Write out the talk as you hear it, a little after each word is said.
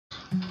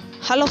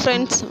Hello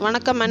friends,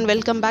 வணக்கம் and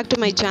welcome back to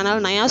my channel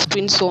Naya's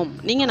Twins Home.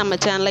 நீங்க நம்ம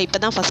சேனலை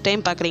இப்பதான் first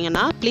time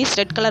பார்க்கறீங்கன்னா please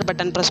red color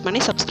button press பண்ணி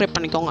subscribe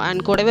பண்ணிக்கோங்க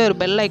and கூடவே ஒரு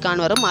bell icon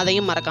வரும்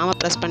அதையும் மறக்காம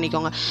press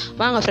பண்ணிக்கோங்க.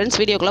 வாங்க friends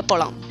வீடியோக்குள்ள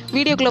போலாம்.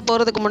 வீடியோக்குள்ள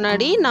போறதுக்கு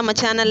முன்னாடி நம்ம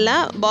சேனல்ல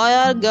boy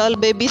or girl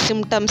baby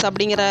symptoms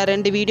அப்படிங்கற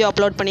ரெண்டு வீடியோ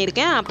அப்லோட்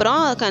பண்ணிருக்கேன். அப்புறம்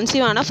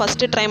கன்சீவ் ஆன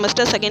first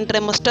trimester, second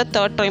trimester,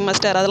 third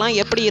trimester அதெல்லாம்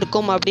எப்படி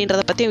இருக்கும்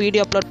அப்படின்றத பத்தி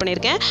வீடியோ அப்லோட்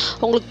பண்ணிருக்கேன்.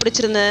 உங்களுக்கு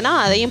பிடிச்சிருந்ததுனா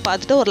அதையும்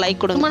பார்த்துட்டு ஒரு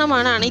லைக் கொடுங்க.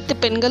 திருமணமான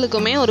அனைத்து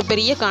பெண்களுக்குமே ஒரு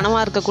பெரிய கனவா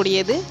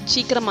இருக்கக்கூடியது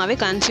சீக்கிரமாவே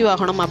கன்சீவ்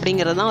ஆகணும்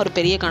அப்படிங்கிறது தான் ஒரு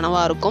பெரிய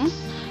கனவா இருக்கும்.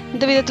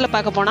 இந்த விதத்தில்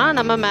பார்க்க போனால்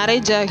நம்ம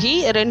மேரேஜ் ஆகி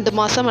 2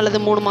 மாதம் அல்லது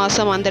 3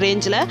 மாதம் அந்த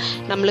ரேஞ்சில்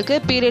நம்மளுக்கு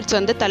பீரியட்ஸ்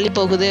வந்து தள்ளி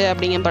போகுது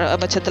அப்படிங்கிற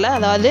பட்சத்தில்,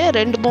 அதாவது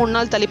 2-3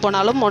 நாள் தள்ளி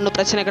போனாலும் ஒன்றும்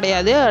பிரச்சனை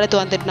கிடையாது, அடுத்து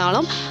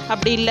வந்துட்டுனாலும்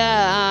அப்படி இல்லை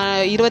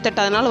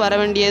 28வது நாள் வர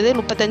வேண்டியது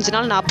 35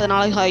 நாள் 40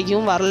 நாள்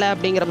ஆகியும் வரல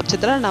அப்படிங்கிற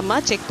பட்சத்தில்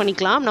நம்ம செக்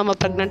பண்ணிக்கலாம் நம்ம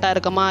ப்ரெக்னெண்ட்டாக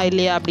இருக்கோமா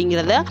இல்லையா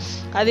அப்படிங்கிறத.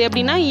 அது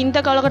எப்படின்னா இந்த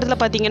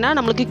காலகட்டத்தில் பார்த்திங்கன்னா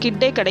நம்மளுக்கு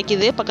கிட்டே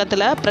கிடைக்கிது,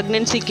 பக்கத்தில்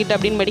ப்ரெக்னென்சி கிட்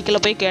அப்படின்னு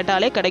மெடிக்கலில் போய்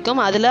கேட்டாலே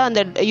கிடைக்கும். அதில்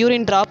அந்த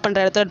யூரின் ட்ராப்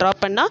பண்ணுற இடத்துல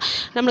ட்ராப் பண்ணால்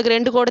நம்மளுக்கு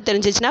 2 கோடு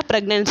தெரிஞ்சிச்சுன்னா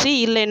ப்ரெக்னென்சி,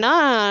 இல்லைன்னா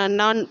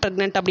நான்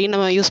ப்ரெக்னென்ட் அப்படின்னு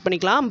நம்ம யூஸ்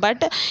பண்ணிக்கலாம்.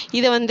 பட்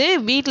இதை வந்து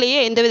வீட்டிலேயே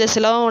எந்தவித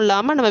செலவும்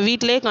இல்லாமல் நம்ம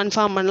வீட்டிலேயே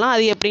கன்ஃபார்ம் பண்ணலாம்.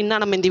 அது எப்படின்னு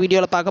தான் நம்ம இந்த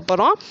வீடியோவில் பார்க்க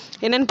போகிறோம்.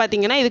 என்னென்னு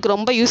பார்த்தீங்கன்னா இதுக்கு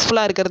ரொம்ப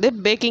யூஸ்ஃபுல்லாக இருக்கிறது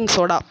பேக்கிங்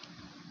சோடா.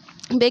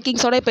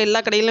 பேக்கிங் சோடா இப்போ எல்லா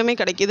கடையிலுமே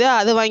கிடைக்கிது,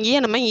 அதை வாங்கியே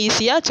நம்ம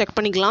ஈஸியாக செக்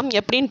பண்ணிக்கலாம்.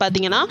 எப்படின்னு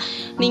பார்த்தீங்கன்னா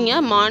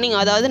நீங்கள் மார்னிங்,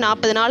 அதாவது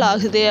 40 நாள்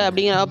ஆகுது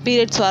அப்படிங்கிற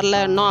பீரியட்ஸ் வரல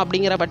இன்னும்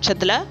அப்படிங்கிற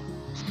பட்சத்தில்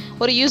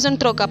ஒரு யூஸ் அண்ட்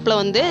த்ரோ கப்பில்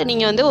வந்து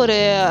நீங்கள் வந்து ஒரு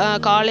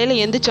காலையில்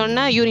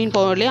எந்திரிச்சோன்னே யூரின்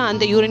போகும் இல்லையா,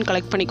 அந்த யூரின்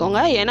கலெக்ட்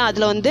பண்ணிக்கோங்க. ஏன்னா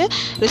அதில் வந்து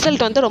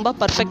ரிசல்ட் வந்து ரொம்ப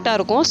பர்ஃபெக்டாக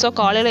இருக்கும். ஸோ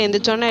காலையில்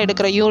எந்திரிச்சோன்னே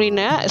எடுக்கிற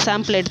யூரினை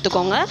சாம்பிள்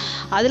எடுத்துக்கோங்க.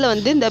 அதில்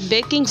வந்து இந்த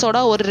பேக்கிங்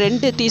சோடா ஒரு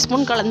 2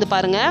 டீஸ்பூன் கலந்து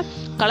பாருங்கள்.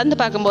 கலந்து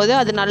பார்க்கும்போது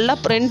அது நல்லா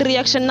 2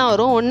 ரியாக்ஷன் தான்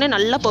வரும். ஒன்று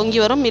நல்லா பொங்கி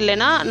வரும்,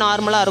 இல்லைன்னா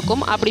நார்மலாக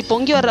இருக்கும். அப்படி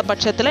பொங்கி வர்ற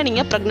பட்சத்தில்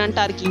நீங்கள்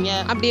ப்ரெக்னெண்ட்டாக இருக்கீங்க.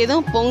 அப்படி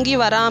எதுவும் பொங்கி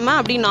வராமல்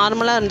அப்படி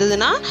நார்மலாக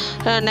இருந்ததுன்னா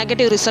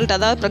நெகட்டிவ் ரிசல்ட்,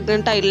 அதாவது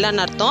ப்ரெக்னெண்ட்டாக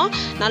இல்லைன்னு அர்த்தம்.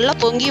 நல்லா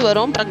பொங்கி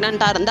வரும்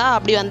ப்ரெக்னெண்ட்டாக இருந்தால்,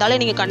 அப்படி வந்தாலே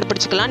நீங்கள்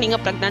கண்டுபிடிச்சிக்கலாம்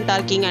நீங்கள் ப்ரெக்னெண்ட்டாக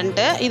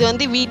இருக்கீங்கன்ட்டு. இது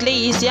வந்து வீட்டிலே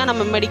ஈஸியாக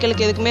நம்ம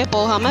மெடிக்கலுக்கு எதுக்குமே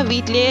போகாமல்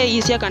வீட்டிலேயே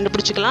ஈஸியாக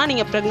கண்டுபிடிச்சிக்கலாம்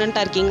நீங்கள்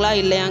ப்ரெக்னெண்ட்டாக இருக்கீங்களா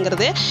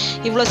இல்லையாங்கிறது.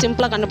 இவ்வளோ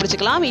சிம்பிளாக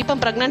கண்டுபிடிச்சிக்கலாம். இப்போ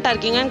ப்ரெக்னெண்ட்டாக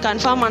இருக்கீங்கன்னு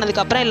கன்ஃபார்ம்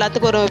ஆனதுக்கப்புறம்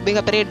எல்லாத்துக்கும் ஒரு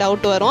மிகப்பெரிய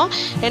டவுட் வரும்.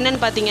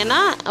 என்னென்னு பார்த்தீங்கன்னா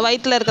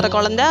வயிற்றில் இருக்கிற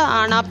குழந்தை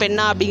ஆனா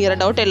பெண்ணா அப்படிங்கிற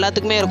டவுட்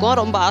எல்லாத்துக்குமே இருக்கும்.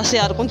 ரொம்ப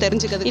ஆசையாக இருக்கும்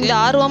தெரிஞ்சுக்கிறது. இந்த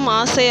ஆர்வம்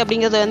ஆசை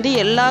அப்படிங்கிறது வந்து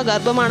எல்லா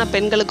கர்ப்பமான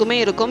பெண்களுக்குமே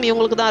இருக்கும்.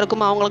 இவங்களுக்கு தான்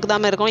இருக்கும், அவங்களுக்கு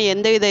தான் இருக்கும்,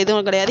 எந்த வித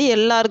இதுவும் கிடையாது.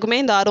 எல்லாருக்குமே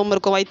இந்த ஆர்வம்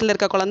இருக்கும். வயிற்றில்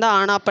இருக்க குழந்தை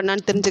ஆனா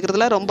பெண்ணான்னு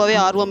தெரிஞ்சுக்கிறதுல ரொம்பவே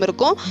ஆர்வம்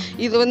இருக்கும்.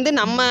 இது வந்து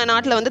நம்ம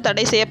நாட்டில் வந்து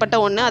தடை செய்யப்பட்ட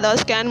ஒன்று.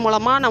 அதாவது ஸ்கேன்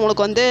மூலமாக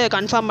நம்மளுக்கு வந்து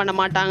கன்ஃபார்ம் பண்ண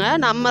மாட்டாங்க.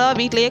 நம்ம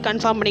வீட்டிலேயே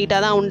கன்ஃபார்ம்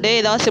பண்ணிக்கிட்டா தான் உண்டு.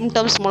 ஏதாவது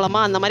சிம்டம்ஸ்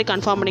மூலமாக அந்த மாதிரி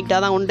கன்ஃபார்ம்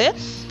பண்ணிக்கிட்டா தான் உண்டு.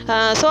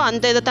 ஸோ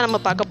அந்த இதை தான் நம்ம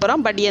பார்க்க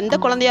போகிறோம். பட் எந்த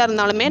குழந்தையாக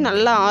இருந்தாலுமே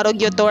நல்ல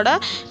ஆரோக்கியத்தோடு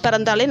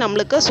பிறந்தாலே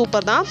நம்மளுக்கு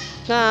சூப்பர் தான்.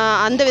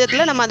 அந்த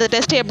விதத்தில் நம்ம அந்த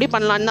டெஸ்ட் எப்படி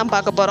பண்ணலான்னு தான்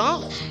பார்க்க போகிறோம்.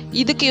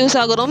 இதுக்கு யூஸ்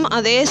ஆகிறோம்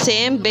அதே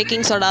சேம்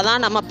பேக்கிங் சோடா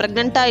தான். நம்ம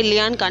ப்ரெக்னெண்ட்டாக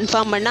இல்லையான்னு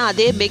கன்ஃபார்ம் பண்ணால்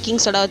அதே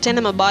பேக்கிங் சோடா வச்சு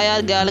நம்ம பாய்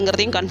ஆர்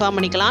கேர்ளுங்கிறதையும் கன்ஃபார்ம்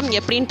பண்ணிக்கலாம்.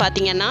 எப்படின்னு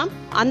பார்த்தீங்கன்னா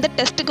அந்த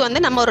டெஸ்ட்டுக்கு வந்து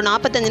நம்ம ஒரு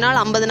 45 நாள்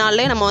 50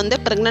 நாள்லேயே நம்ம வந்து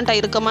ப்ரெக்னெண்ட்டாக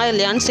இருக்கமா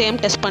இல்லையான்னு சேம்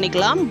டெஸ்ட்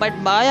பண்ணிக்கலாம். பட்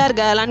பாய் ஆர்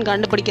கேர்ளான்னு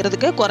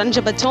கண்டுபிடிக்கிறதுக்கு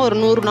குறைஞ்சபட்சம் ஒரு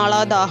 100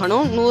 நாளாவது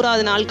ஆகணும்.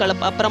 100வது நாட்கள்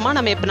அப்புறமா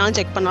நம்ம எப்படினாலும்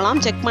செக்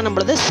பண்ணலாம். செக்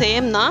பண்ணும்பொழுது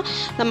சேம் தான்.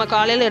 நம்ம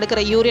காலையில்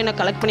எடுக்கிற யூரியனை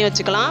கலெக்ட் பண்ணி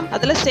வச்சுக்கலாம்.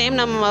 அதில் சேம்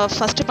நம்ம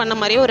ஃபஸ்ட்டு பண்ண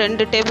மாதிரியே ஒரு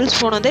 2 டேபிள்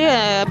ஸ்பூன் வந்து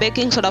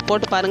பேக்கிங் சோடா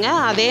போட்டு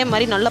பாருங்கள். அதே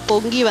மாதிரி நல்லா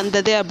பொங்கி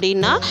வந்தது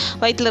அப்படின்னா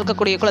வயிற்றில்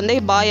இருக்கக்கூடிய குழந்தை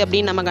பாய்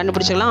அப்படின்னு நம்ம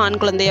கண்டுபிடிச்சிக்கலாம்,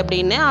 ஆண் குழந்தை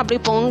அப்படின்னு. அப்படி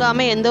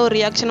பொங்காமல் எந்த ஒரு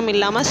ரியாக்ஷனும்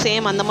இல்லாமல்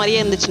சேம் அந்த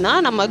மாதிரியே இருந்துச்சுன்னா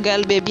நம்ம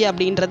கேர்ள் பேபி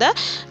அப்படின்றத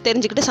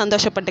தெரிஞ்சுக்கிட்டு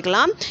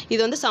சந்தோஷப்பட்டுக்கலாம். இது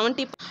வந்து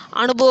 70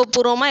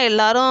 அனுபவபூர்வமாக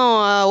எல்லாரும்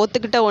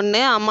ஒத்துக்கிட்ட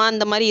ஒன்று. அம்மா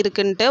அந்த மாதிரி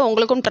இருக்குன்ட்டு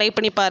உங்களுக்கும் ட்ரை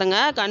பண்ணி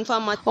பாருங்கள்.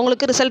 கன்ஃபார்ம்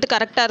உங்களுக்கு ரிசல்ட்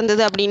கரெக்டாக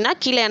இருந்தது அப்படின்னா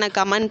கீழே எனக்கு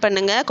கமெண்ட்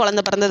பண்ணுங்கள்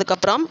குழந்தை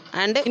பிறந்ததுக்கப்புறம்.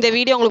 அண்டு இந்த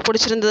வீடியோ உங்களுக்கு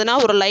பிடிச்சிருந்ததுன்னா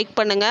ஒரு லைக்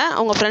பண்ணுங்கள்,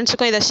 உங்கள்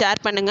ஃப்ரெண்ட்ஸுக்கும் இதை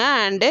ஷேர் பண்ணுங்கள்.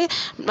 அண்டு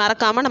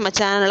மறக்காமல் நம்ம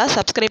சேனலை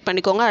சப்ஸ்கிரைப்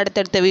பண்ணிக்கோங்க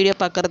அடுத்தடுத்த வீடியோ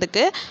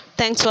பார்க்குறதுக்கு.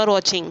 தேங்க்ஸ் ஃபார்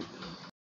வாட்சிங்.